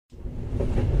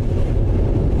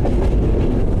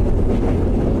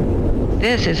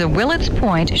This is a Willets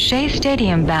Point Shea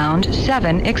Stadium bound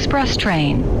 7 express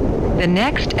train. The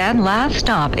next and last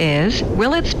stop is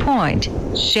Willets Point,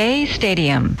 Shea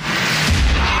Stadium.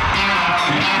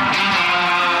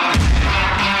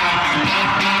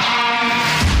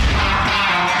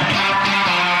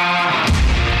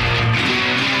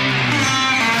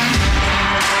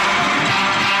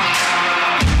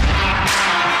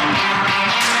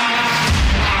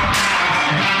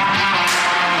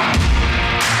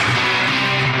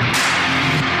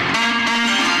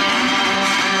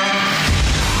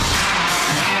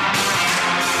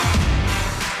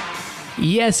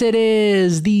 Yes, it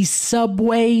is the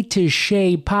Subway to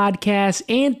Shea podcast.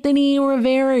 Anthony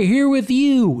Rivera here with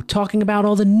you, talking about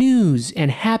all the news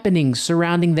and happenings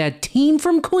surrounding that team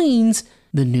from Queens,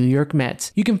 the New York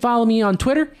Mets. You can follow me on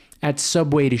Twitter at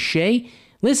Subway to Shea.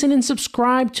 Listen and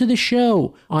subscribe to the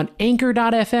show on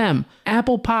Anchor.fm,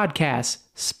 Apple Podcasts,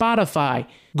 Spotify,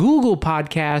 Google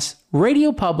Podcasts,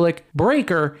 Radio Public,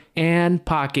 Breaker, and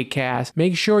Pocket Cast.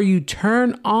 Make sure you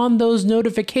turn on those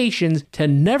notifications to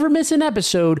never miss an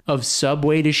episode of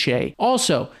Subway to Shea.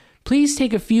 Also, please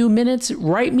take a few minutes,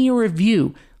 write me a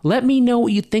review. Let me know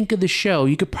what you think of the show.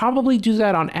 You could probably do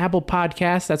that on Apple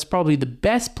Podcasts. That's probably the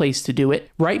best place to do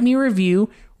it. Write me a review.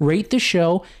 Rate the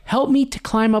show. Help me to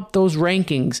climb up those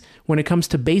rankings when it comes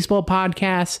to baseball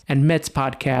podcasts and Mets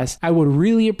podcasts. I would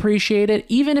really appreciate it.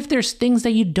 Even if there's things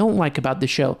that you don't like about the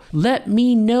show, let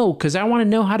me know, because I want to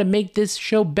know how to make this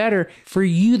show better for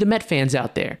you, the Met fans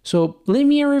out there. So leave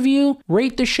me a review,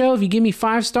 rate the show. If you give me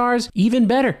 5 stars, even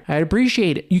better. I'd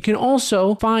appreciate it. You can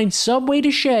also find Subway to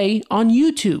Shea on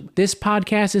YouTube. This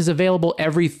podcast is available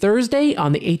every Thursday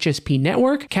on the HSP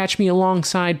network. Catch me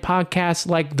alongside podcasts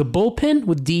like The Bullpen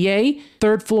with DA,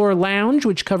 Third Floor Lounge,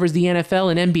 which covers the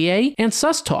NFL and NBA, and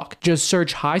Sus Talk. Just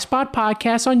search High Spot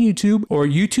Podcast on YouTube or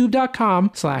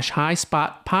youtube.com/High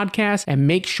Spot Podcast and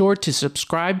make sure to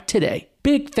subscribe today.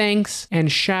 Big thanks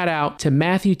and shout out to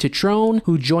Matthew Tetrone,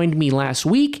 who joined me last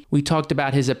week. We talked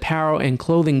about his apparel and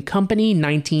clothing company,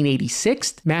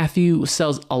 1986. Matthew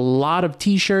sells a lot of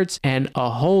t-shirts and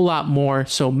a whole lot more,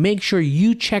 so make sure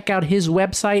you check out his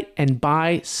website and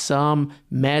buy some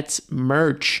Mets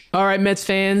merch. All right, Mets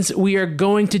fans, we are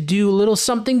going to do a little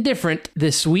something different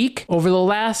this week. Over the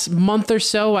last month or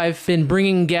so, I've been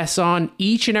bringing guests on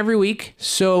each and every week.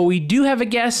 So we do have a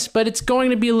guest, but it's going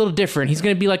to be a little different. He's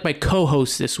going to be like my co-host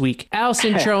this week. Al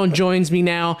Cintrone joins me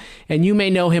now, and you may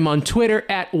know him on Twitter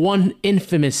at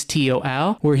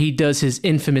 @OneInfamousTOAl, where he does his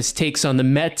infamous takes on the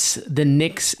Mets, the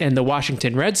Knicks, and the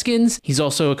Washington Redskins. He's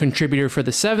also a contributor for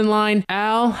the 7 Line.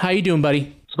 Al, how you doing,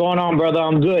 buddy? What's going on, brother?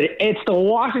 I'm good. It's the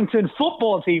Washington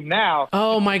football team now.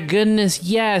 Oh, my goodness.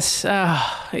 Yes.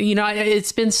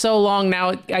 It's been so long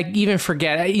now. I even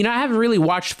forget. I haven't really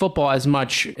watched football as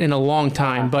much in a long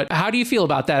time. But how do you feel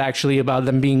about that, actually, about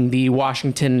them being the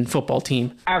Washington football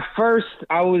team? At first,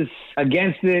 I was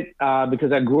against it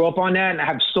because I grew up on that and I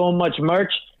have so much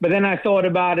merch. But then I thought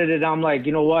about it and I'm like,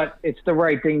 you know what? It's the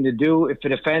right thing to do. If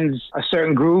it offends a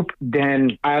certain group,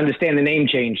 then I understand the name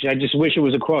change. I just wish it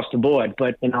was across the board.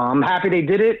 But, I'm happy they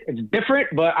did it. It's different,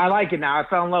 but I like it now. I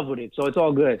fell in love with it, so it's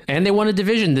all good. And they won a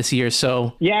division this year,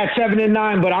 so. Yeah, it's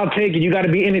 7-9, but I'll take it. You got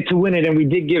to be in it to win it. And we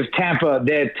did give Tampa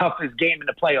their toughest game in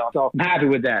the playoffs. So I'm happy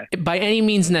with that. By any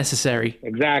means necessary.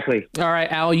 Exactly. All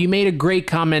right, Al, you made a great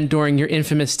comment during your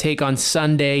infamous take on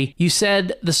Sunday. You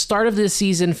said the start of this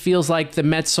season feels like the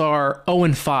Mets are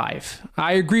 0-5.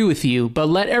 I agree with you, but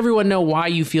let everyone know why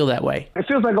you feel that way. It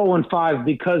feels like 0-5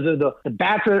 because of the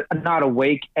bats are not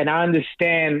awake, and I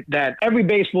understand that every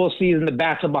baseball season the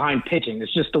bats are behind pitching.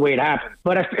 It's just the way it happens.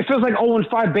 But it feels like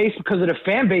 0-5 base because of the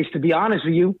fan base, to be honest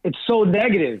with you. It's so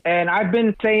negative. And I've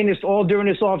been saying this all during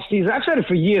this offseason. I've said it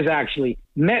for years, actually.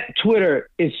 Met Twitter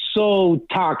is so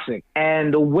toxic,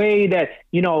 and the way that,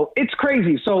 it's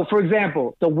crazy. So, for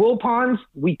example, the Wilpons,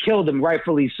 we killed them,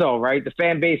 rightfully so, right? The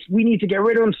fan base, we need to get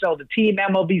rid of them, sell the team,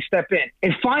 MLB step in.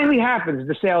 It finally happens,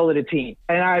 the sale of the team.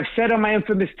 And I've said on my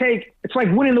infamous take, it's like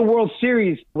winning the World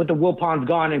Series with the Wilpons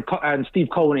gone and Steve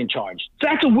Cohen in charge. So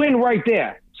that's a win right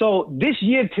there. So this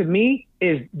year, to me,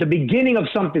 is the beginning of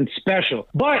something special.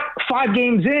 But 5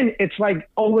 games in, it's like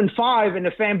 0-5, and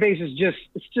the fan base is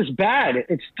just bad.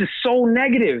 It's just so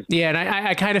negative. Yeah, and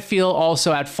I kind of feel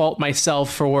also at fault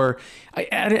myself for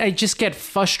I just get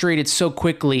frustrated so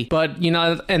quickly. But,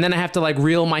 and then I have to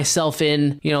reel myself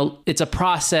in. It's a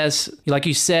process. Like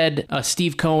you said,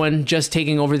 Steve Cohen just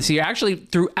taking over this year. Actually,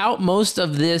 throughout most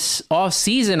of this off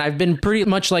season, I've been pretty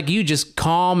much like you, just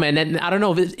calm. And I don't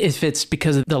know if it's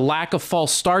because of the lack of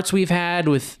false starts we've had. had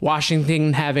with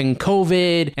Washington having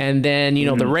COVID and then, you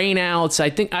know, the rainouts. I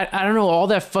think, I don't know, all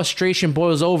that frustration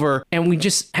boils over and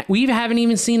we haven't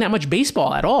even seen that much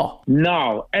baseball at all.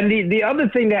 No. And the other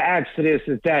thing that adds to this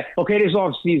is that, okay, this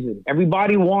off season,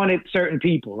 everybody wanted certain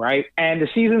people, right? And the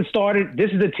season started.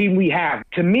 This is the team we have.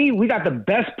 To me, we got the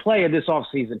best player this off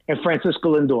season in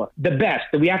Francisco Lindor. The best.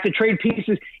 Do we have to trade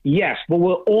pieces? Yes. But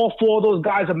will all four of those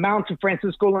guys amount to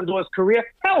Francisco Lindor's career?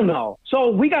 Hell no. So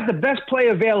we got the best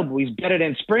player available. He's better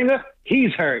than Springer.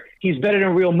 He's hurt. He's better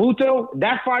than Real Muto.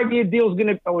 That 5-year deal is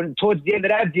going to, towards the end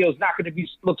of that deal, is not going to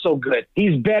look so good.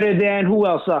 He's better than who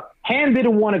else? Hand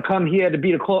didn't want to come here to be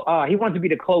he wanted to be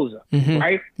the closer,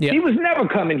 right? Yep. He was never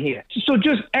coming here. So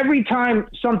just every time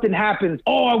something happens,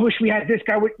 oh, I wish we had this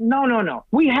guy. No.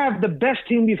 We have the best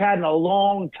team we've had in a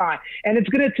long time, and it's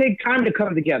going to take time to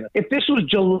come together. If this was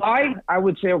July, I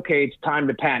would say, okay, it's time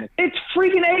to panic. It's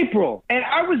freaking April, and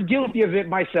I was guilty of it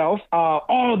myself.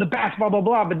 The bats, blah, blah,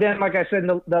 blah. But then, like I said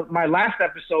in my last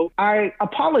episode, I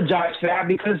apologize for that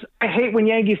because I hate when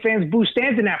Yankee fans boo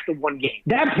Stanton after one game.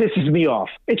 That pisses me off.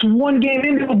 It's one game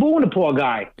in, they were booing the poor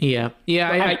guy. Yeah.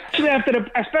 Especially after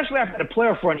the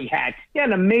playoff run he had. He had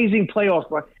an amazing playoff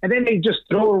run, and then they just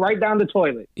throw it right down the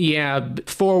toilet. Yeah,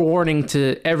 forewarning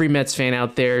to every Mets fan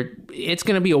out there, it's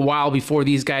going to be a while before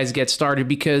these guys get started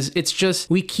because it's just,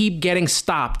 we keep getting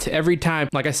stopped every time.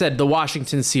 Like I said, the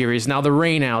Washington series, now the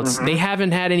rainouts, they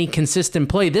haven't had any consistent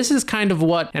play. This is kind of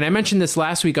what, and I mentioned this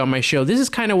last week on my show, this is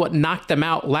kind of what knocked them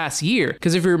out last year.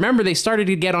 Because if you remember, they started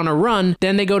to get on a run,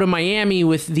 then they go to Miami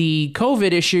with the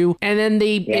COVID issue, and then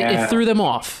it threw them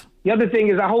off. The other thing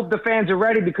is I hope the fans are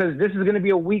ready because this is going to be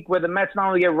a week where the Mets not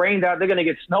only get rained out, they're going to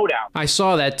get snowed out. I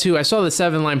saw that too. I saw the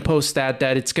 7-line post stat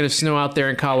that it's going to snow out there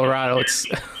in Colorado. It's...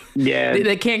 Yeah,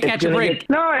 they can't catch a break.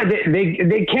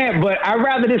 They can't, but I'd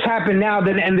rather this happen now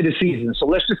than the end of the season. So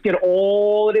let's just get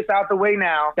all of this out the way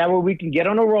now. That way we can get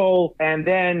on a roll, and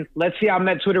then let's see how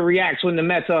Met Twitter reacts when the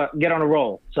Mets get on a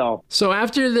roll. So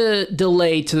after the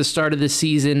delay to the start of the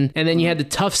season, and then you had the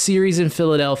tough series in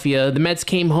Philadelphia, the Mets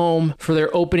came home for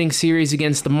their opening series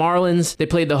against the Marlins. They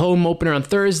played the home opener on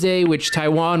Thursday, which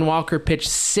Taijuan Walker pitched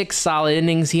 6 solid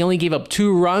innings. He only gave up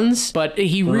 2 runs, but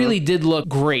he really did look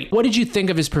great. What did you think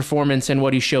of his performance and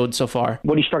what he showed so far?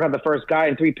 When he struck out the first guy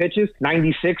in 3 pitches,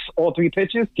 96, all 3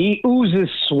 pitches, he oozes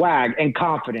swag and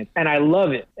confidence, and I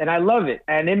love it.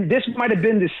 And then this might have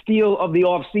been the steal of the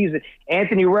offseason.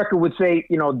 Anthony Recker would say,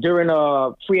 during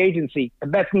free agency, the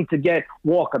Mets need to get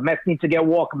Walker.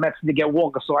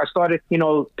 So I started,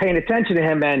 paying attention to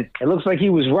him, and it looks like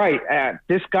he was right.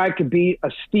 This guy could be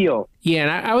a steal. Yeah,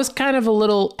 and I was kind of a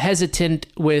little hesitant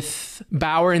with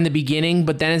Bauer in the beginning,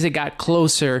 but then as it got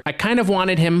closer, I kind of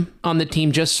wanted him on the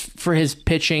team just for his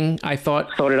pitching. I thought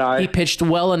so did I. He pitched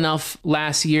well enough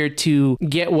last year to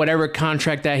get whatever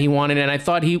contract that he wanted, and I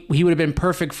thought he would have been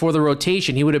perfect for the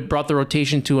rotation. He would have brought the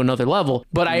rotation to another level.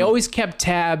 But I always kept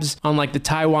tabs on like the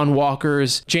Taijuan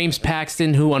Walkers, James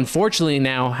Paxton, who unfortunately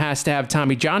now has to have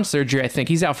Tommy John surgery. I think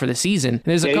he's out for the season. And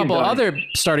there's a couple other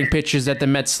starting pitchers that the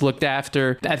Mets looked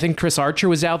after. I think Chris Archer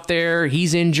was out there.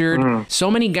 He's injured.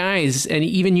 So many guys, and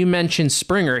even you mentioned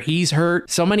Springer. He's hurt.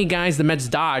 So many guys the Mets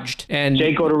dodged. And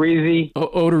Jake Odorizzi.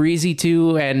 Odorizzi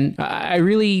too. And I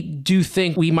really do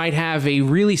think we might have a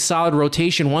really solid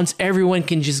rotation once everyone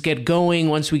can just get going.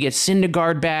 Once we get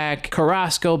Syndergaard back,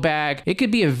 Carrasco back, it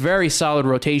could be a very solid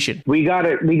rotation. We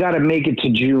gotta make it to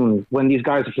June when these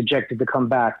guys are projected to come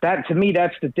back. That, to me,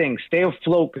 that's the thing. Stay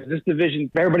afloat because this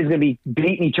division, everybody's gonna be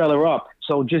beating each other up.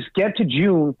 So just get to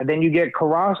June, and then you get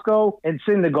Carrasco and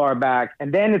Syndergaard back,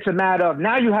 and then it's a matter of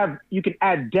now you can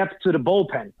add depth to the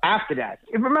bullpen after that.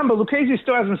 And remember, Lucchesi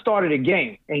still hasn't started a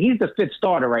game, and he's the 5th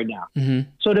starter right now.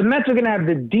 So the Mets are going to have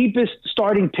the deepest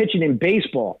starting pitching in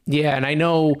baseball. Yeah, and I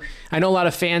know a lot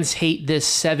of fans hate this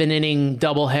 7-inning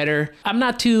doubleheader. I'm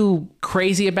not too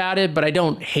crazy about it, but I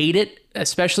don't hate it,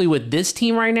 especially with this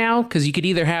team right now, because you could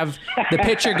either have the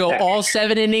pitcher go all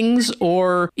 7 innings,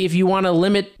 or if you want to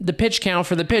limit the pitch count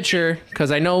for the pitcher,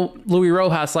 because I know Luis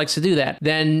Rojas likes to do that,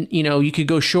 then, you could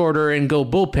go shorter and go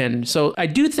bullpen. So I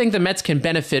do think the Mets can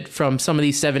benefit from some of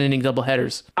these 7-inning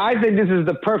doubleheaders. I think this is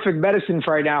the perfect medicine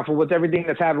for right now for everything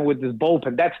that's happening with this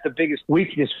bullpen. That's the biggest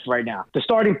weakness right now. The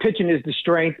starting pitching is the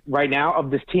strength right now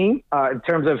of this team in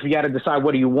terms of you got to decide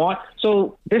what do you want.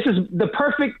 So this is the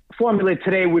perfect formula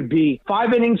today would be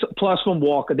 5 innings plus from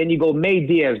Walker. Then you go May,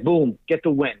 Diaz, boom, get the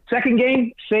win. Second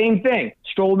game, same thing.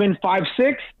 Stroman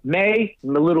 5-6, May, a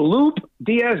little loop,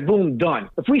 Diaz, boom, done.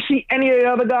 If we see any of the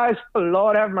other guys,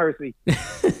 Lord have mercy.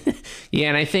 Yeah,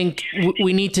 and I think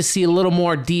we need to see a little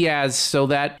more Diaz so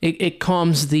that it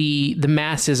calms the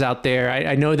masses out there.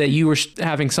 I know that you were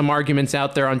having some arguments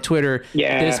out there on Twitter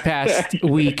this past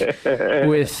week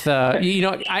with,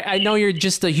 I know you're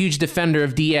just a huge defender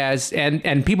of Diaz,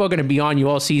 and people are going to be on you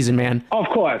all season, man. Of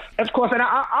course. And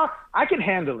I can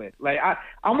handle it. Like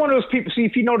I'm one of those people. See,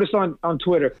 if you notice on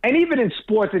Twitter, and even in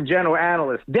sports in general,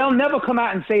 analysts, they'll never come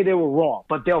out and say they were wrong,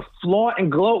 but they'll flaunt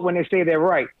and gloat when they say they're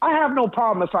right. I have no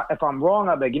problem if I'm wrong.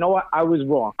 I'm like, you know what, I was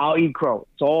wrong. I'll eat crow.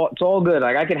 It's all good.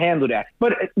 Like I can handle that.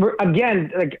 But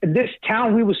again, like this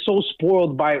town, we were so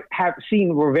spoiled by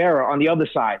seeing Rivera on the other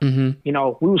side. Mm-hmm. You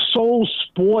know, we were so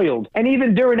spoiled. And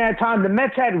even during that time, the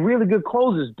Mets had really good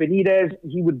closers. Benitez,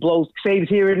 he would blow saves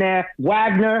here and there.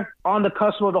 Wagner on the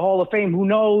cusp of the Hall of Fame, who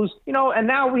knows? You know, and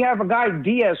now we have a guy,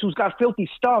 Diaz, who's got filthy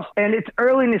stuff, and it's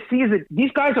early in the season.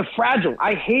 These guys are fragile.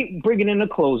 I hate bringing in a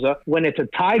closer when it's a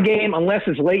tie game, unless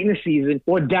it's late in the season,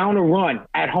 or down a run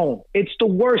at home. It's the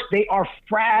worst. They are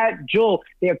fragile.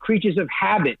 They are creatures of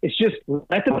habit. It's just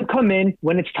let them come in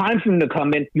when it's time for them to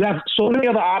come in. You have so many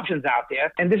other options out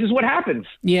there, and this is what happens.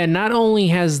 Yeah, not only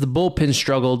has the bullpen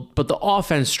struggled, but the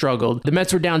offense struggled. The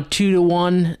Mets were down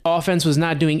 2-1. Offense was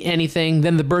not doing anything.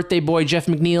 Then the birthday boy, Jeff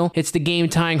McNeil, hits the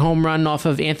game-tying home run off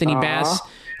of Anthony Bass,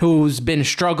 who's been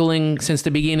struggling since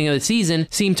the beginning of the season,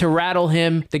 seemed to rattle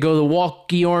him. They go the walk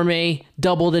Guillorme,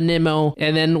 double the Nimmo,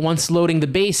 and then once loading the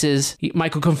bases,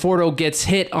 Michael Conforto gets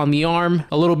hit on the arm.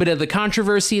 A little bit of the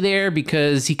controversy there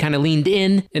because he kind of leaned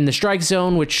in the strike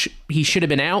zone, which he should have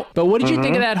been out. But what did you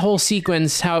think of that whole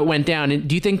sequence, how it went down? And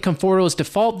do you think Conforto's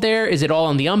default there? Is it all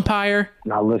on the umpire?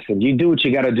 Now, listen, you do what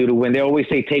you got to do to win. They always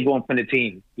say take one from the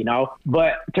team, you know?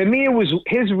 But to me, it was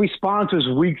his response was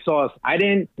weak sauce. I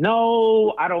don't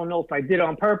know if I did it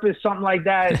on purpose, something like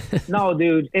that. No,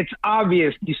 dude, it's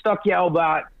obvious. You stuck your elbow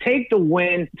out. Take the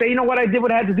win. Say, you know what, I did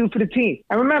what I had to do for the team.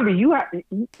 And remember,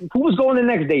 who was going the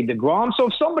next day? DeGrom? So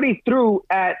if somebody threw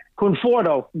at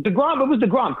Conforto, it was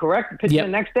DeGrom, correct? Pitching the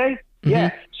next day? Mm-hmm.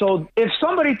 Yeah. So if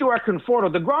somebody threw at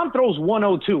Conforto, DeGrom throws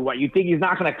 102. What, you think he's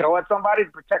not going to throw at somebody to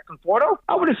protect Conforto?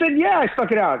 I would have said, yeah, I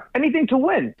stuck it out. Anything to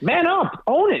win. Man up.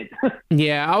 Own it.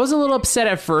 Yeah, I was a little upset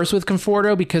at first with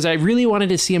Conforto because I really wanted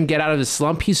to see him get out of the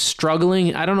slump. He's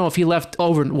struggling. I don't know if he left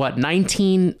over,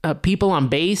 19 people on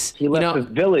base. He left his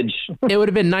village. It would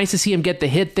have been nice to see him get the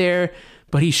hit there,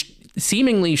 but he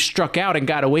seemingly struck out and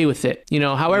got away with it.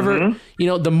 However,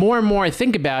 the more and more I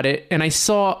think about it, and I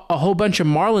saw a whole bunch of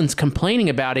Marlins complaining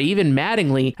about it, even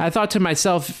Mattingly, I thought to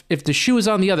myself, if the shoe was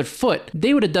on the other foot,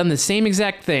 they would have done the same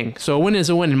exact thing. So a win is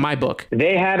a win in my book.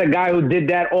 They had a guy who did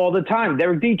that all the time,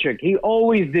 Derek Dietrich. He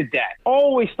always did that.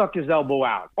 Always stuck his elbow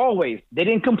out. Always. They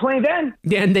didn't complain then.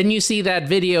 Yeah, and then you see that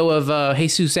video of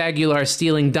Jesus Aguilar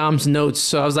stealing Dom's notes.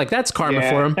 So I was like, that's karma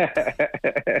for him.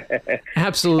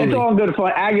 Absolutely. It's all good for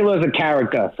Aguilar's a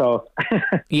character, so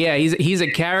yeah, he's a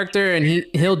character, and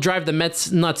he'll drive the Mets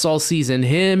nuts all season.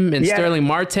 Him and Sterling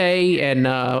Marte and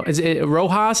is it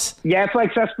Rojas? Yeah, it's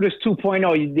like Cespedes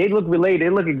 2.0. They look related.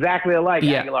 They look exactly alike.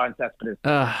 Aguilar and Cespedes.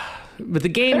 But the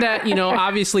game that,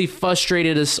 obviously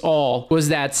frustrated us all was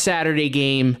that Saturday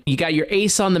game. You got your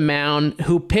ace on the mound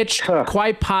who pitched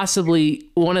quite possibly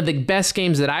one of the best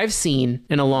games that I've seen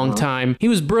in a long time. He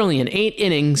was brilliant. 8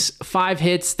 innings, 5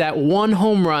 hits, that 1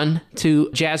 home run to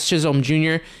Jazz Chisholm Jr.,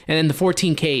 and then the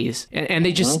 14 Ks. And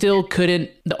they just still couldn't,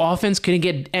 the offense couldn't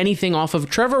get anything off of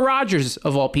Trevor Rogers,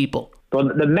 of all people. Well,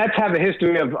 the Mets have a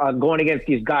history of going against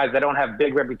these guys that don't have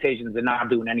big reputations and not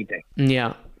doing anything.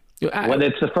 Yeah. Whether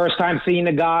it's the first time seeing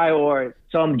a guy or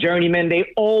some journeyman,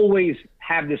 they always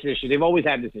have this issue. They've always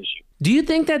had this issue. Do you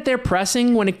think that they're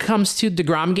pressing when it comes to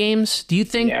DeGrom games? Do you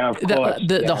think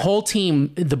the whole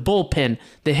team, the bullpen,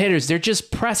 the hitters, they're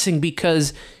just pressing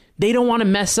because they don't want to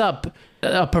mess up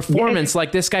a performance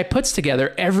like this guy puts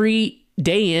together every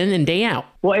day in and day out?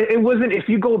 Well, it wasn't. If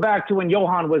you go back to when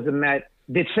Johan was a Met,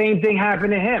 the same thing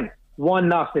happened to him.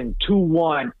 1-0,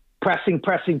 2-1,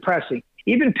 pressing.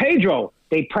 Even Pedro,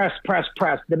 they press.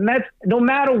 The Mets, no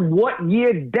matter what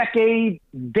year, decade,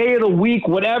 day of the week,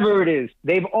 whatever it is,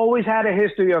 they've always had a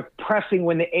history of pressing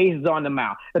when the ace is on the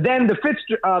mound. But then the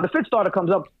fifth starter comes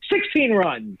up, 16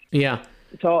 runs. Yeah.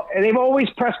 So they've always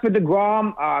pressed for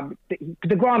DeGrom.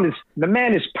 The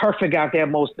man is perfect out there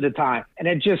most of the time. And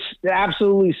it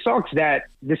absolutely sucks that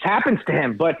this happens to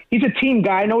him. But he's a team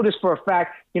guy. I know this for a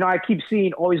fact. I keep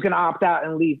seeing, he's going to opt out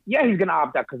and leave. Yeah, he's going to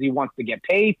opt out because he wants to get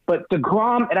paid. But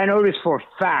DeGrom, and I know this for a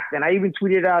fact, and I even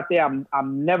tweeted out there,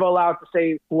 I'm never allowed to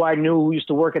say who I knew who used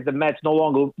to work at the Mets, no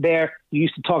longer there. You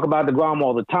used to talk about DeGrom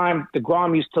all the time.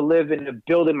 DeGrom used to live in the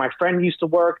building my friend used to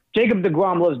work. Jacob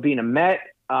DeGrom loves being a Met.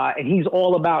 And he's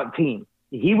all about team.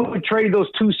 he would trade those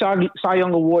 2 Cy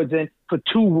Young Awards in for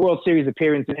 2 World Series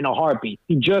appearances in a heartbeat.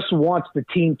 He just wants the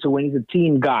team to win. He's a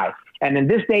team guy. And in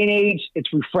this day and age,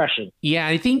 it's refreshing. Yeah,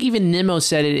 I think even Nimmo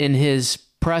said it in his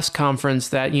press conference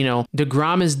that,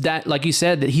 DeGrom is that, like you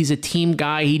said, that he's a team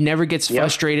guy. He never gets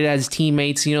frustrated at his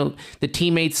teammates. The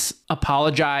teammates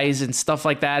apologize and stuff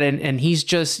like that. And he's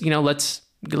just,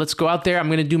 let's go out there. I'm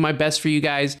going to do my best for you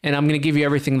guys, and I'm going to give you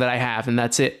everything that I have, and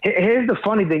that's it. Here's the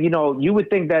funny thing. You would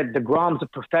think that DeGrom's a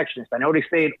perfectionist. I know they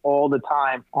say it all the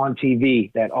time on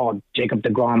TV that, Jacob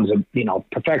DeGrom's a,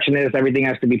 perfectionist. Everything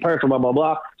has to be perfect, blah, blah,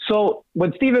 blah. So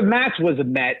when Steven Matz was a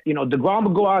Met, DeGrom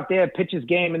would go out there, pitch his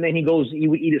game, and then he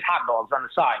would eat his hot dogs on the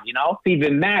side,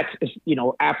 Steven Matz,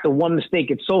 after one mistake,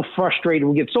 gets so frustrated.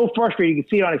 We get so frustrated, you can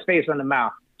see it on his face on the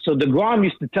mound. So DeGrom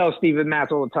used to tell Steven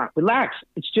Matz all the time, relax,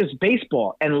 it's just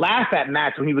baseball, and laugh at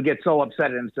Matz when he would get so upset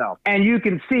at himself. And you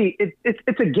can see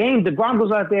it's a game. DeGrom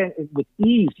goes out there with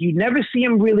ease. You never see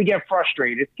him really get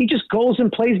frustrated. He just goes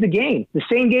and plays the game. The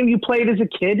same game you played as a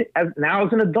kid, now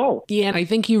as an adult. Yeah, I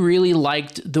think he really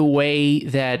liked the way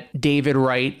that David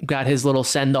Wright got his little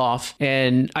send-off,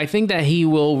 and I think that he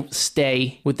will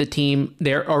stay with the team.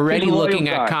 They're already looking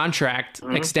at contract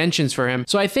extensions for him.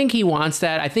 So I think he wants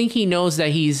that. I think he knows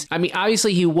that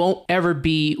obviously he won't ever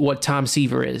be what Tom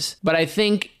Seaver is, but I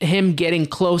think him getting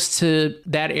close to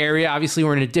that area, obviously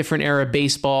we're in a different era of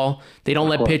baseball. They don't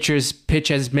let pitchers pitch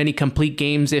as many complete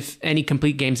games, if any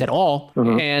complete games at all.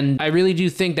 And I really do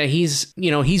think that he's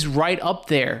right up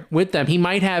there with them. He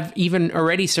might have even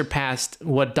already surpassed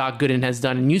what Doc Gooden has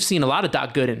done. And you've seen a lot of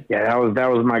Doc Gooden. Yeah, that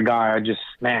was my guy. Just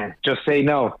say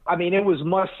no. It was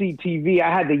must-see TV. I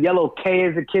had the yellow K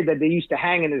as a kid that they used to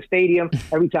hang in the stadium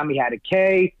every time he had a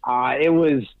K.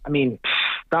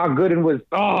 Doc Gooden was,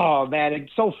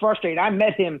 it's so frustrating. I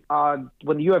met him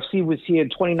when the UFC was here in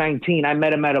 2019. I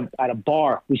met him at a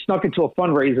bar. We snuck into a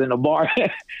fundraiser in a bar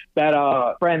that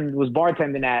a friend was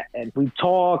bartending at, and we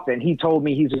talked, and he told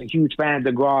me he's a huge fan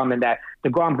of DeGrom and that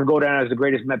DeGrom could go down as the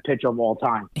greatest Met pitcher of all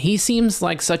time. He seems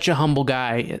like such a humble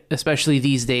guy, especially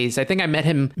these days. I think I met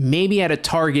him maybe at a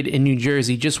Target in New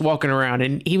Jersey, just walking around,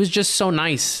 and he was just so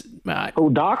nice.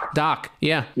 Doc? Doc,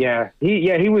 yeah. Yeah,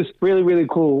 he was really, really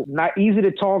cool. Not easy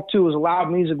to talk to. It was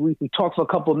loud music. We talked for a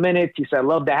couple of minutes. He said, I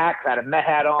love the hat. I had a Met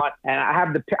hat on. And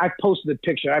I posted the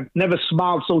picture. I've never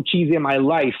smiled so cheesy in my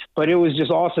life. But it was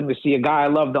just awesome to see a guy I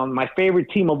loved on my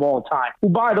favorite team of all time. Who,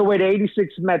 by the way, the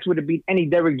 86 Mets would have beat any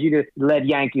Derek Jeter-led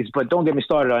Yankees. But don't get me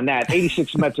started on that.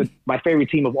 86 Mets are my favorite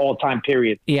team of all time,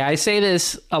 period. Yeah, I say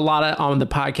this a lot on the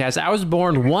podcast. I was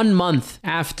born 1 month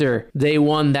after they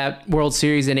won that World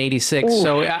Series in 86. Ooh.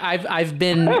 So I've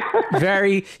been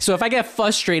so if I get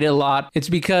frustrated a lot, it's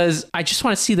because I just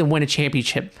want to see them win a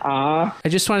championship. I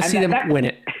just want to see them win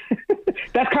it.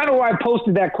 That's kind of why I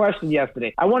posted that question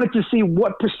yesterday. I wanted to see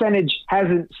what percentage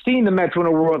hasn't seen the Mets win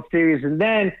a World Series, and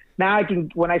then now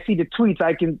when I see the tweets,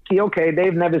 I can see, okay,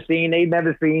 they've never seen.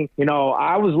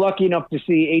 I was lucky enough to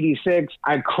see 86.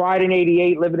 I cried in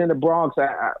 88 living in the Bronx.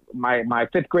 My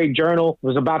fifth grade journal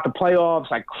was about the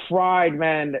playoffs. I cried,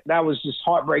 man. That was just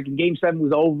heartbreaking. Game 7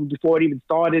 was over before it even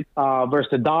started versus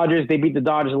the Dodgers. They beat the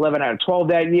Dodgers 11 out of 12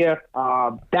 that year.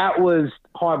 That was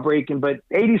heartbreaking. But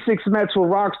 86 Mets were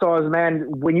rock stars,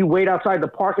 man. When you wait outside the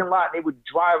parking lot, they would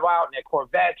drive out in their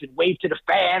Corvettes and wave to the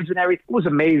fans and everything. It was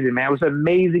amazing, man. It was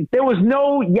amazing. There was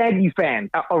no Yankee fan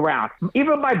around.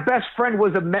 Even my best friend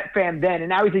was a Met fan then, and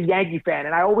now he's a Yankee fan.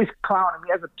 And I always clown him.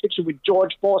 He has a picture with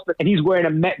George Foster, and he's wearing a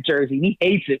Met jersey. He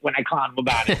hates it when I clown him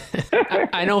about it.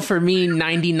 I know for me,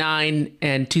 99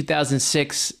 and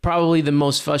 2006, probably the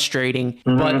most frustrating.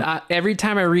 Mm-hmm. But every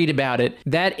time I read about it,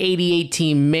 that 88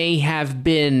 team may have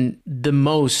been the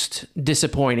most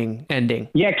disappointing ending.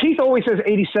 Yeah, Keith always says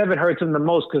 87 hurts him the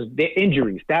most because the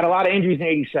injuries. They had a lot of injuries in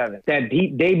 87 that he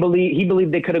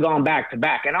believed they could have gone back to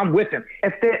back. And I'm with him.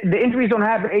 If the injuries don't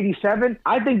happen in 87,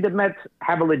 I think the Mets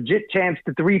have a legit chance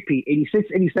to three-peat 86,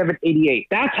 87, 88.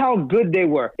 That's how good they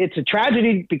were. It's a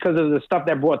tragedy because of the stuff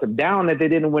that brought them down that they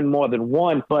didn't win more than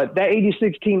one. But that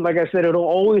 86 team, like I said, it'll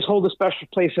always hold a special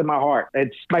place in my heart.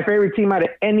 It's my favorite team out of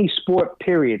any sport,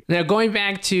 period. Now, going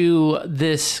back to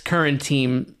this current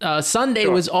team, Sunday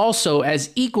was also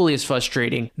as equally as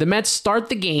frustrating. The Mets start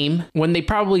the game when they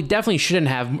probably definitely shouldn't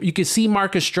have. You could see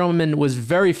Marcus Stroman was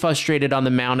very frustrated on the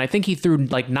mound. I think he threw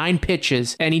like 9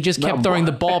 pitches, and he just kept throwing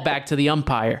the ball back to the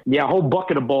umpire. Yeah, a whole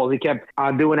bucket of balls. He kept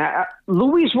doing that.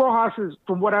 Luis Rojas is,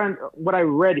 from what I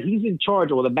read, he's in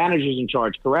charge, or the manager's in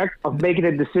charge, correct, of making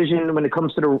a decision when it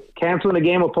comes to the canceling the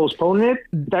game or postponing it.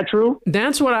 Is that true?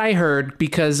 That's what I heard,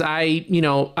 because I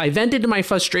vented vented my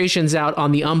frustrations out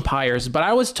on the umpires, but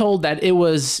I was told that it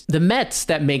was the Mets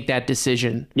that make that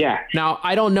decision. Yeah. Now,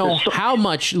 I don't know how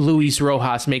much Luis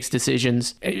Rojas makes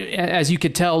decisions, as you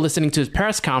could tell listening to his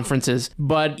press conferences,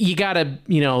 but you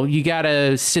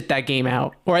gotta sit that game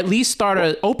out, or at least start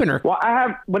an opener. Well,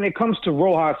 when it comes to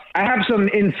Rojas, I have some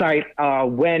insight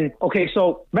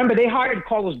so remember they hired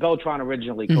Carlos Beltran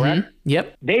originally, correct? Mm-hmm.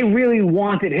 Yep. They really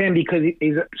wanted him because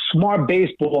he's a smart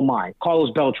baseball mind,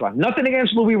 Carlos Beltran. Nothing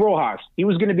against Luis Rojas. He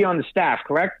was going to be on the staff,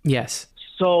 correct? Yes.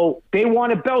 So they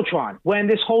wanted Beltran. When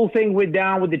this whole thing went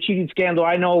down with the cheating scandal,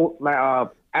 I know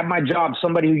at my job,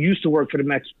 somebody who used to work for the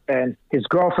Mets and his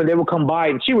girlfriend, they would come by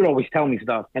and she would always tell me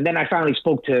stuff. And then I finally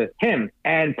spoke to him.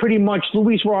 And pretty much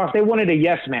Luis Rojas, they wanted a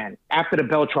yes man after the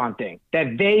Beltran thing.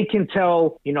 That they can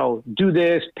tell, do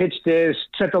this, pitch this,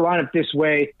 set the lineup this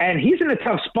way. And he's in a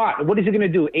tough spot. What is he going to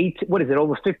do?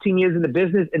 Over 15 years in the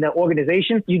business, in the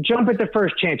organization? You jump at the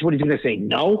first chance. What is he going to say?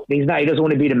 No? He doesn't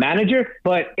want to be the manager.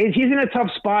 But he's in a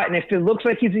tough spot. And if it looks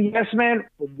like he's a yes man,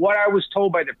 from what I was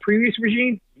told by the previous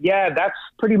regime, yeah, that's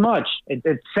pretty much.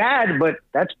 It's sad, but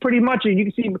that's pretty much it. You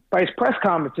can see by his press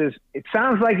conferences, it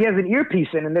sounds like he has an earpiece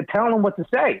in and they're telling him what to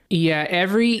say. Yeah,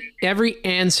 every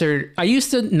answer. I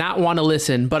used to not want to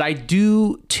listen, but I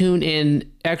do tune in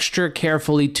extra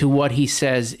carefully to what he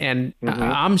says, and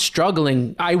I'm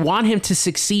struggling. I want him to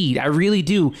succeed. I really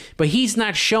do, but he's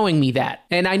not showing me that.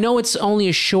 And I know it's only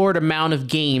a short amount of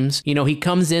games. He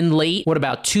comes in late,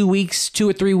 about 2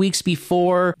 or 3 weeks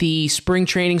before the spring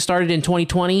training started in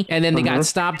 2020, and then they got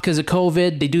stopped because of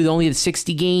COVID. They do only the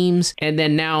 60 games, and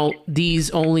then now these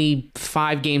only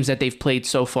 5 games that they've played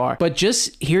so far. But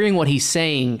just hearing what he's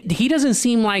saying, he doesn't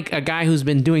seem like a guy who's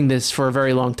been doing this for a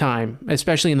very long time,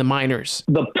 especially in the minors.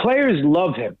 The players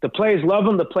love him. The players love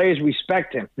him. The players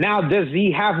respect him. Now, does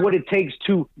he have what it takes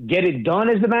to get it done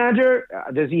as the manager?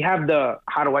 Does he have the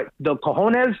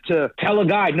cojones to tell a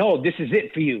guy, no, this is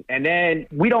it for you? And then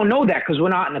we don't know that because we're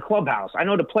not in the clubhouse. I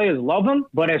know the players love him,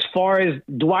 but as far as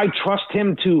do I trust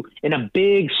him to in a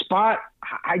big spot?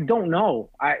 I don't know.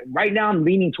 Right now, I'm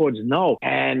leaning towards no.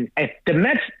 And if the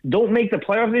Mets don't make the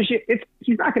playoffs this year,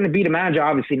 he's not going to be the manager,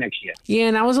 obviously, next year. Yeah,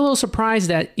 and I was a little surprised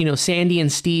that, Sandy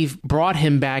and Steve brought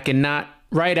him back and not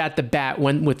right at the bat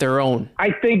went with their own.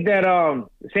 I think that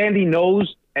Sandy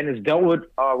knows and has dealt with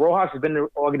Rojas, has been in the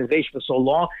organization for so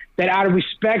long, that out of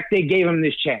respect, they gave him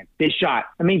this chance, this shot.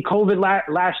 I mean, COVID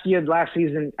last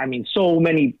season, so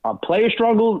many players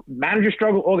struggled, managers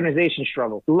struggled, organizations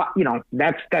struggled.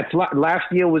 That's last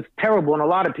year was terrible on a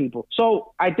lot of people.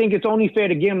 So I think it's only fair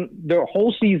to give him the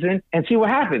whole season and see what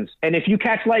happens. And if you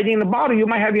catch lightning in the bottle, you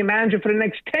might have your manager for the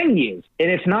next 10 years.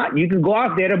 And if not, you can go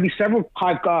out there. There'll be several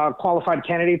qualified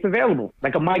candidates available,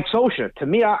 like a Mike Scioscia. To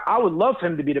me, I would love for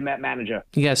him to be the Met manager.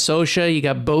 You got Scioscia, you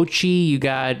got Bochy, you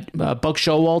got Buck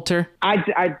Showalter. I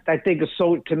think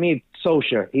to me, it's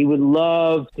Scioscia. He would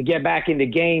love to get back in the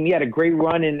game. He had a great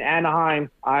run in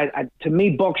Anaheim. To me,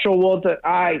 Buck Showalter,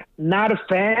 I'm not a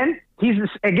fan.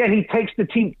 He takes the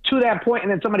team to that point,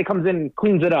 and then somebody comes in and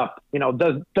cleans it up,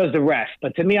 does the rest.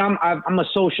 But to me, I'm a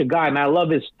Scioscia guy, man. I love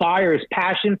his fire, his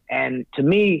passion. And to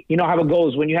me, you know how it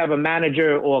goes. When you have a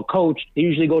manager or a coach, they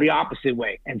usually go the opposite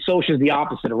way. And Scioscia's the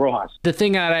opposite of Rojas. The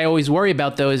thing that I always worry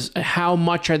about, though, is how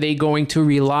much are they going to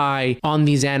rely on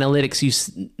these analytics?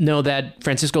 You know that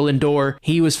Francisco Lindor,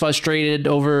 he was frustrated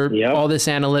over all this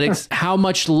analytics. How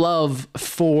much love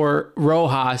for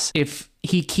Rojas if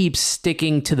he keeps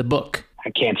sticking to the book? I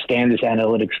can't stand this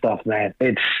analytic stuff, man.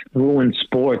 It's ruined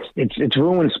sports. It's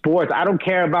ruined sports. I don't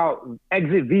care about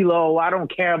exit velo. I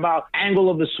don't care about angle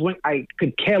of the swing. I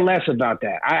could care less about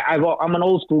that. I'm an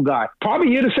old school guy.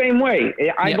 Probably you're the same way.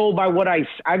 I go by what I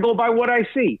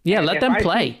see. Yeah, let them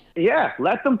play. Yeah,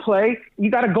 let them play.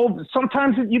 You got to go.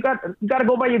 Sometimes you got to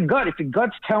go by your gut. If your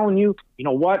gut's telling you, you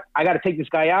know what, I got to take this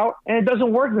guy out, and it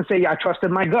doesn't work, then say, yeah, I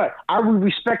trusted my gut. I would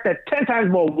respect that 10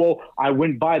 times more. Well, I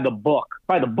went by the book.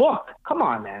 By the book? Come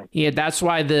on, man. Yeah, that's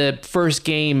why the first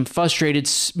game frustrated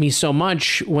me so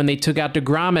much when they took out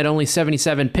DeGrom at only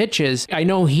 77 pitches. I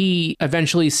know he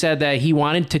eventually said that he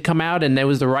wanted to come out and that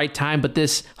was the right time, but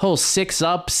this whole 6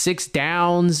 up, 6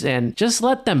 downs, and just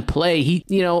let them play.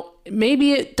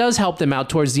 Maybe it does help them out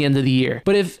towards the end of the year.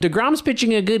 But if DeGrom's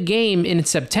pitching a good game in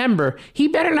September, he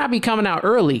better not be coming out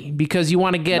early because you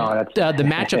want to get the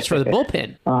matchups for the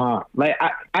bullpen.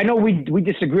 I know we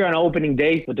disagree on opening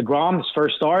day with DeGrom, his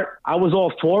first start. I was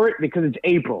all for it because it's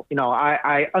April.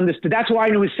 I understood. That's why I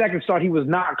knew his second start, he was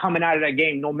not coming out of that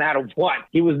game no matter what.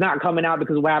 He was not coming out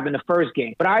because of what happened in the first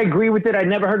game. But I agree with it. I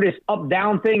never heard this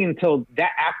up-down thing until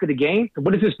that after the game.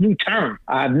 What is this new term?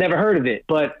 I've never heard of it.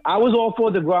 But I was all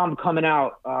for DeGrom coming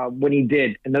out when he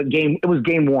did in the game. It was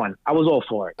game one. I was all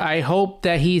for it. I hope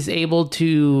that he's able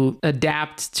to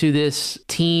adapt to this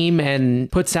team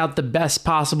and puts out the best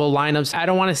possible lineups. I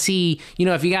don't want to see,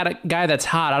 if you got a guy that's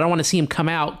hot, I don't want to see him come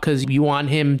out because you want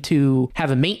him to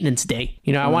have a maintenance day.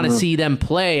 I want to see them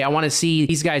play. I want to see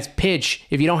these guys pitch.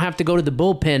 If you don't have to go to the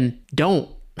bullpen, don't.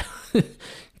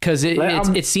 Because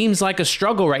it seems like a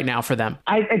struggle right now for them.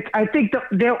 I think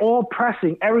they're all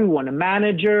pressing everyone, the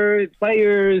manager,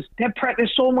 players.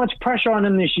 There's so much pressure on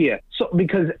them this year. So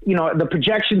because the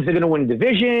projections, they're going to win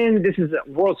division. This is a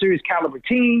World Series caliber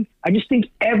team. I just think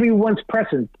everyone's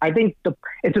pressing. I think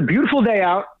it's a beautiful day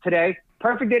out today.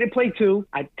 Perfect day to play too.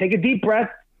 I take a deep breath.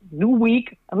 New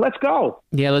week, and let's go.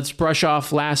 Yeah, let's brush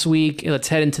off last week. Let's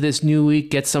head into this new week,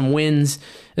 get some wins,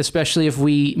 especially if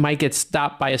we might get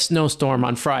stopped by a snowstorm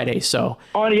on Friday. So.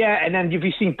 Oh, yeah, and then if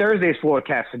you've seen Thursday's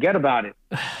forecast, forget about it.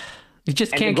 You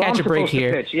just can't catch a break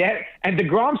here. Yeah, and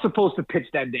DeGrom's supposed to pitch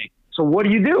that day. So what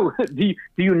do? Do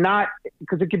you not,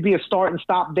 because it could be a start and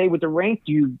stop day with the rain,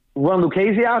 do you run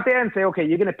Lucchesi out there and say, okay,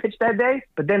 you're going to pitch that day,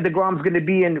 but then DeGrom's going to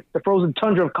be in the frozen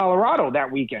tundra of Colorado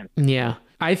that weekend? Yeah.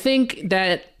 I think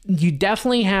that you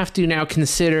definitely have to now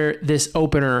consider this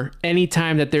opener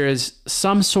anytime that there is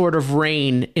some sort of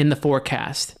rain in the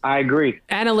forecast. I agree.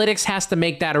 Analytics has to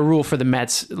make that a rule for the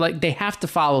Mets. Like, they have to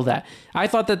follow that. I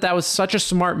thought that was such a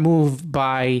smart move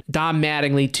by Don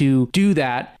Mattingly to do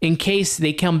that in case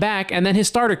they come back and then his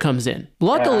starter comes in.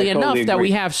 Luckily enough that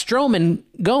we have Stroman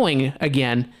going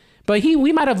again, but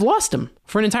we might have lost him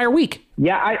for an entire week.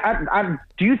 Yeah, I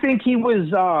do you think he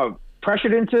was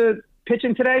pressured into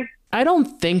pitching today? I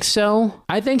don't think so.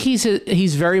 I think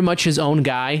he's very much his own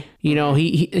guy.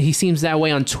 He seems that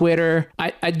way on Twitter.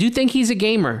 I do think he's a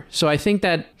gamer. So I think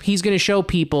that he's going to show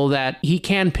people that he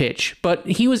can pitch. But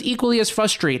he was equally as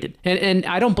frustrated. And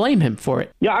I don't blame him for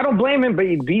it. Yeah, I don't blame him, but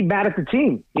he'd be mad at the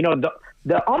team.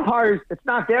 The umpires, it's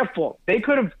not their fault. They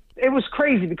could have. It was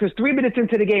crazy because 3 minutes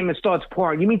into the game, it starts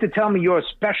pouring. You mean to tell me your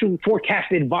special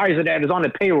forecast advisor that is on the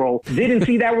payroll didn't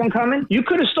see that one coming? You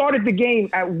could have started the game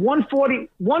at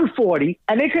 140,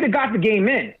 and they could have got the game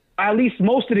in, at least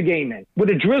most of the game in, with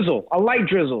a light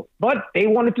drizzle. But they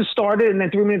wanted to start it, and then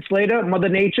 3 minutes later, Mother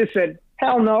Nature said,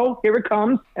 hell no, here it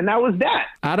comes. And that was that.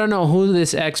 I don't know who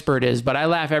this expert is, but I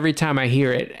laugh every time I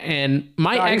hear it. And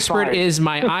my expert is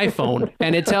my iPhone.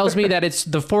 And it tells me that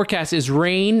the forecast is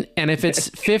rain. And if it's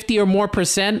 50 or more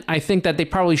 %, I think that they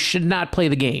probably should not play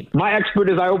the game. My expert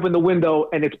is I open the window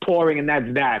and it's pouring, and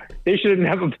that's that.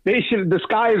 The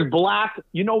sky is black.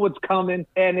 You know what's coming.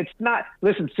 And it's not,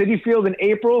 listen, Citi Field in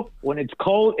April, when it's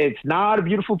cold, it's not a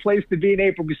beautiful place to be in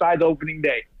April besides opening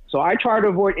day. So I try to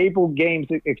avoid April games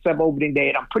except opening day,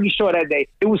 and I'm pretty sure that day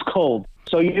it was cold.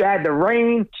 So you had the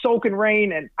rain, soaking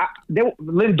rain, and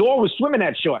Lindor was swimming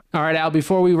that short. All right, Al,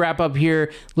 before we wrap up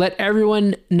here, let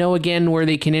everyone know again where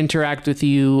they can interact with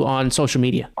you on social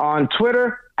media. On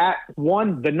Twitter,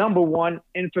 @1,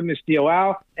 infamous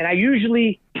DOL. And I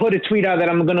usually put a tweet out that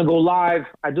I'm going to go live.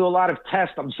 I do a lot of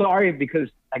tests. I'm sorry because,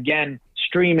 again,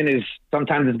 streaming is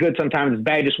sometimes it's good, sometimes it's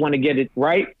bad. I just want to get it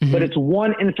right. Mm-hmm. But it's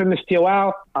 1 infamous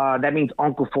TOL. That means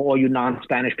uncle for all you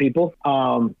non-Spanish people.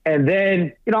 And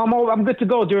then, I'm good to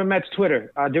go during Mets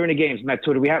Twitter, during the games, Mets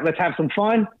Twitter. Let's have some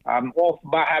fun. I'm all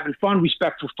about having fun,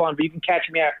 respectful fun, but you can catch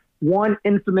me at 1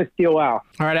 infamous TOL. All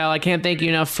right, Al, I can't thank you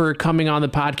enough for coming on the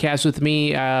podcast with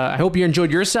me. I hope you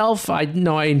enjoyed yourself. I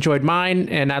know I enjoyed mine,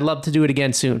 and I'd love to do it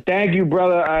again soon. Thank you,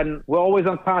 brother. And we're always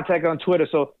on contact on Twitter,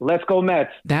 so let's go Mets.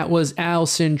 That was Al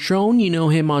Cintrone. You know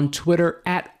him on Twitter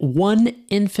at 1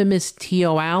 infamous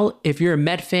TOL. If you're a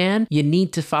Met fan, you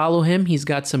need to follow him. He's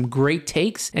got some great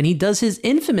takes, and he does his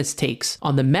infamous takes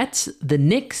on the Mets, the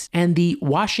Knicks, and the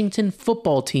Washington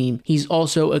football team. He's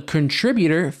also a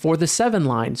contributor for the 7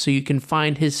 Line, so you can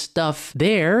find his stuff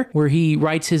there where he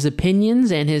writes his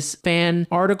opinions and his fan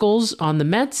articles on the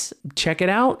Mets. Check it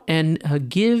out and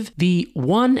give the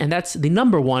 1, and that's the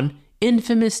number 1,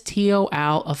 infamous TOL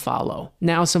a follow.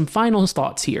 Now, some final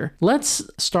thoughts here. Let's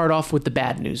start off with the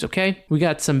bad news, okay? We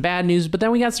got some bad news, but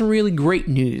then we got some really great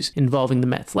news involving the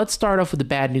Mets. Let's start off with the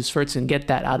bad news first and get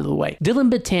that out of the way. Dylan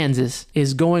Betances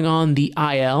is going on the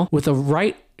IL with a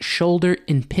right shoulder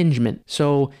impingement.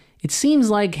 So it seems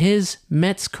like his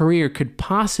Mets career could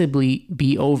possibly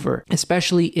be over,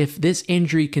 especially if this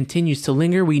injury continues to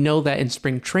linger. We know that in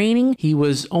spring training, he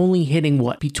was only hitting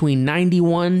between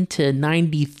 91 to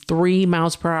 93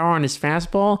 miles per hour on his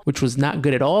fastball, which was not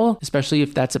good at all, especially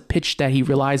if that's a pitch that he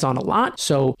relies on a lot.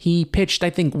 So he pitched, I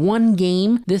think, 1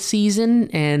 game this season,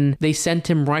 and they sent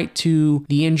him right to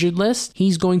the injured list.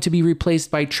 He's going to be replaced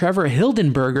by Trevor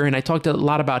Hildenberger, and I talked a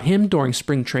lot about him during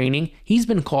spring training. He's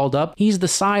been called up. He's the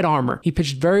sidearm armor. He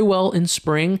pitched very well in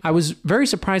spring. I was very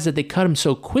surprised that they cut him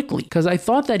so quickly because I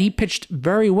thought that he pitched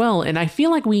very well, and I feel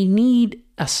like we need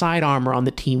a side armor on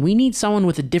the team. We need someone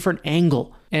with a different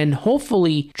angle, and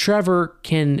hopefully Trevor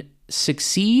can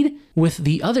succeed with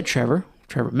the other Trevor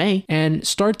May, and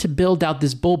start to build out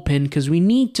this bullpen because we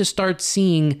need to start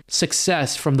seeing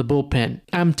success from the bullpen.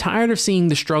 I'm tired of seeing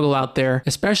the struggle out there,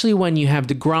 especially when you have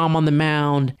DeGrom on the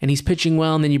mound and he's pitching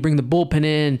well, and then you bring the bullpen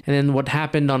in, and then what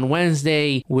happened on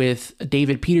Wednesday with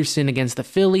David Peterson against the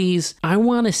Phillies. I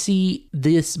want to see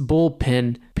this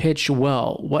bullpen pitch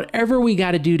well. Whatever we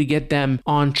got to do to get them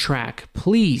on track,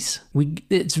 please.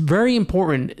 It's very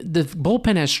important. The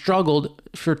bullpen has struggled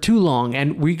for too long,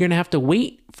 and we're going to have to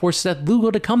wait for Seth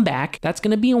Lugo to come back. That's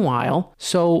going to be a while.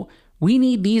 So we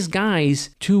need these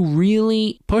guys to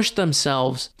really push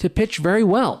themselves to pitch very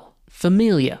well.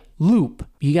 Familia, Loop,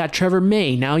 you got Trevor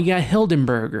May, now you got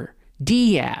Hildenberger,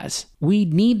 Diaz. We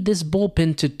need this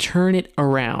bullpen to turn it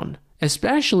around,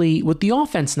 especially with the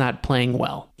offense not playing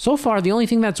well. So far, the only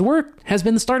thing that's worked has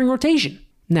been the starting rotation.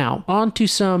 Now, on to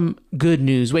some good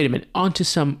news. Wait a minute. On to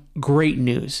some great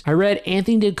news. I read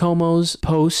Anthony DiComo's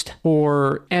post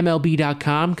for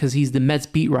MLB.com because he's the Mets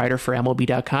beat writer for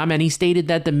MLB.com, and he stated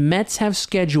that the Mets have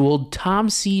scheduled Tom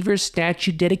Seaver's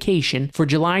statue dedication for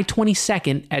July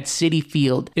 22nd at Citi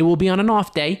Field. It will be on an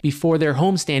off day before their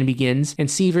homestand begins, and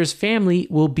Seaver's family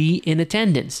will be in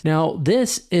attendance. Now,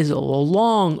 this is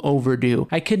long overdue.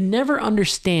 I could never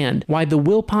understand why the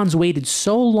Wilpons waited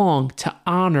so long to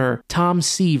honor Tom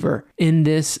Seaver in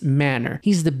this manner.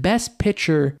 He's the best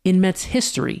pitcher in Mets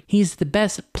history. He's the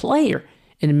best player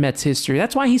in Mets history.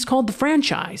 That's why he's called the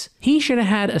franchise. He should have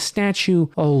had a statue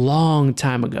a long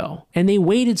time ago. And they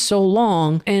waited so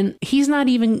long, and he's not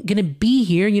even going to be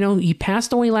here. You know, he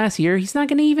passed away last year. He's not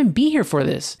going to even be here for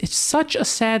this. It's such a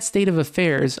sad state of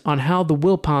affairs on how the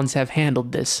Wilpons have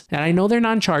handled this. And I know they're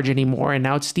not in charge anymore, and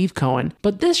now it's Steve Cohen,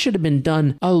 but this should have been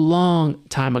done a long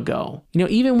time ago. You know,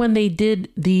 even when they did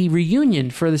the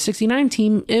reunion for the 69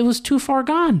 team, it was too far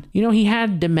gone. You know, he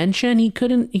had dementia and he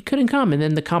couldn't come. And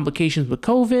then the complications with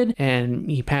COVID, and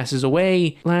he passes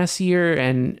away last year,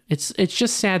 and it's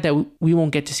just sad that we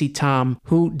won't get to see Tom,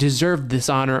 who deserved this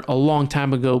honor a long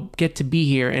time ago, get to be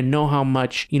here and know how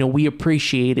much, you know, we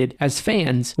appreciated as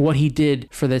fans what he did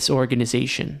for this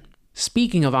organization.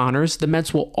 Speaking of honors, the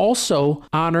Mets will also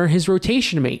honor his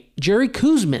rotation mate, Jerry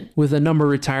Koosman, with a number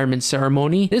retirement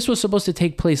ceremony. This was supposed to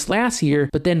take place last year,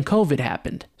 but then COVID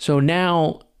happened. So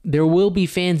now there will be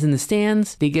fans in the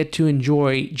stands. They get to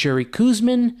enjoy Jerry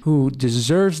Koosman, who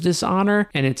deserves this honor,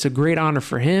 and it's a great honor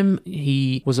for him.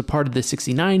 He was a part of the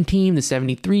 69 team, the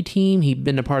 73 team. He'd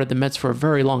been a part of the Mets for a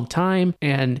very long time,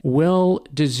 and well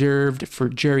deserved for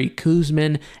Jerry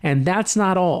Koosman. And that's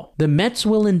not all. The Mets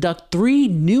will induct 3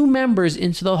 new members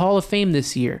into the Hall of Fame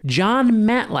this year. John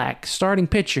Matlack, starting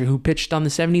pitcher who pitched on the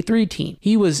 73 team.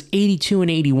 He was 82 and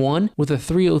 81 with a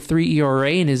 3.03 ERA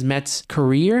in his Mets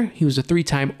career. He was a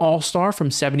 3-time All-Star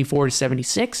from 74 to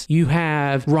 76. You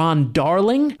have Ron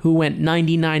Darling, who went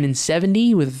 99 and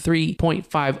 70 with a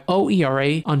 3.50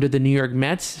 ERA under the New York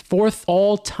Mets. 4th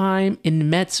all-time in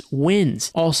Mets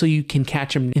wins. Also, you can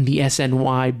catch him in the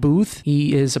SNY booth.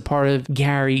 He is a part of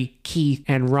Gary, Keith,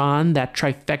 and Ron, that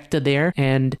trifecta there.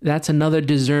 And that's another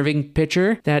deserving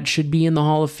pitcher that should be in the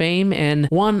Hall of Fame, and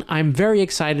one I'm very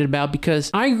excited about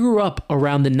because I grew up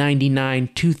around the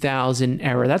 99-2000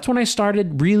 era. That's when I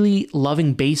started really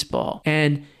loving baseball.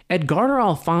 And Edgardo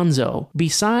Alfonzo,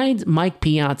 besides Mike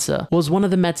Piazza, was one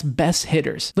of the Mets' best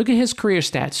hitters. Look at his career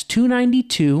stats: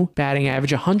 292 batting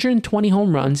average, 120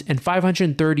 home runs, and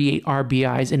 538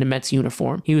 RBIs in a Mets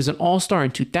uniform. He was an All-Star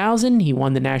in 2000. He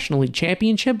won the National League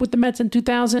Championship with the Mets in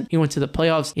 2000. He went to the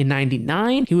playoffs in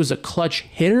 99. He was a clutch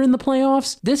hitter in the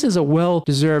playoffs. This is a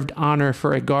well-deserved honor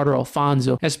for Edgardo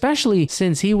Alfonzo, especially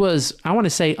since he was, I want to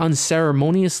say,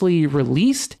 unceremoniously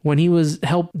released when he was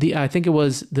I think it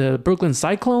was the Brooklyn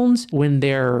Cyclones win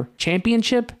their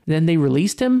championship. Then they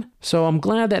released him. So I'm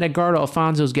glad that Edgardo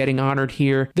Alfonso is getting honored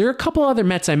here. There are a couple other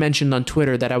Mets I mentioned on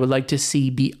Twitter that I would like to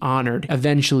see be honored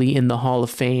eventually in the Hall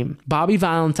of Fame. Bobby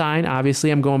Valentine,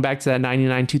 obviously, I'm going back to that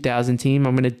 99-2000 team.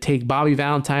 I'm going to take Bobby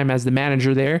Valentine as the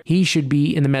manager there. He should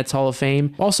be in the Mets Hall of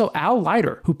Fame. Also, Al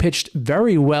Leiter, who pitched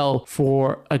very well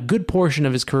for a good portion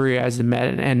of his career as the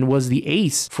Met and was the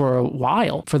ace for a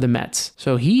while for the Mets.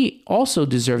 So he also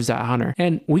deserves that honor.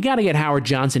 And we got to get Howard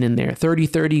Johnson in there.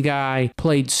 30-30 guy,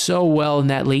 played so well in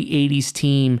that late 80s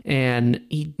team, and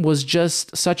he was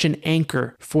just such an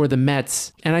anchor for the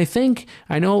Mets. And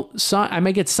I know I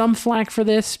might get some flack for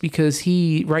this because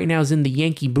he right now is in the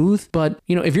Yankee booth, but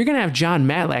if you're going to have Jon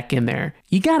Matlack in there,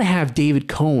 you got to have David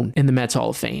Cone in the Mets Hall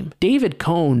of Fame. David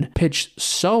Cone pitched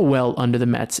so well under the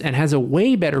Mets and has a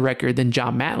way better record than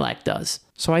Jon Matlack does.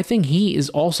 So I think he is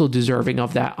also deserving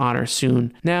of that honor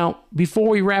soon. Now, before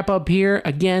we wrap up here,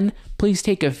 again, please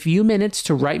take a few minutes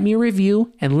to write me a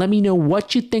review and let me know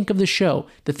what you think of the show,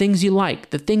 the things you like,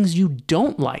 the things you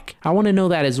don't like. I want to know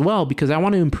that as well because I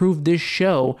want to improve this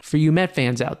show for you Met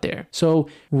fans out there. So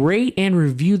rate and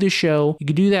review the show. You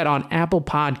can do that on Apple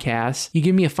Podcasts. You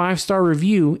give me a 5-star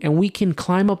review and we can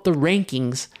climb up the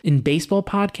rankings in baseball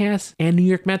podcasts and New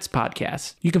York Mets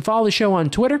podcasts. You can follow the show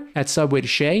on Twitter at Subway to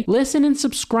Shea. Listen and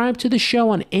subscribe to the show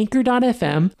on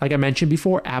Anchor.fm. Like I mentioned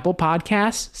before, Apple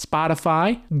Podcasts,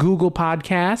 Spotify, Google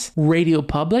Podcasts, Radio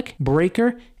Public,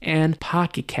 Breaker, and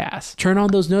Pocket Cast. Turn on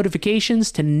those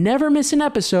notifications to never miss an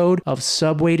episode of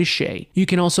Subway to Shea. You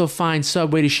can also find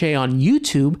Subway to Shea on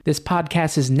YouTube. This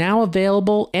podcast is now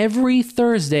available every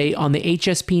Thursday on the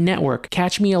HSP network.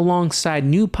 Catch me alongside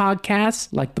new podcasts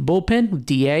like The Bullpen with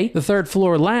DA, The Third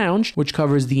Floor Lounge, which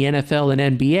covers the NFL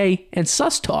and NBA, and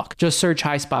Sus Talk. Just search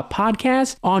High Spot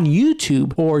Podcast on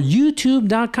YouTube or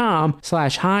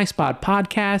youtube.com/High Spot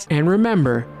Podcast. And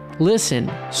remember,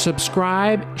 listen,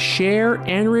 subscribe, share,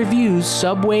 and review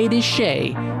Subway to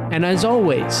Shea. And as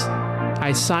always,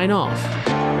 I sign off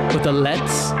with a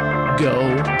Let's Go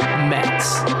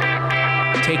Mets.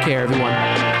 Take care,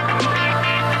 everyone.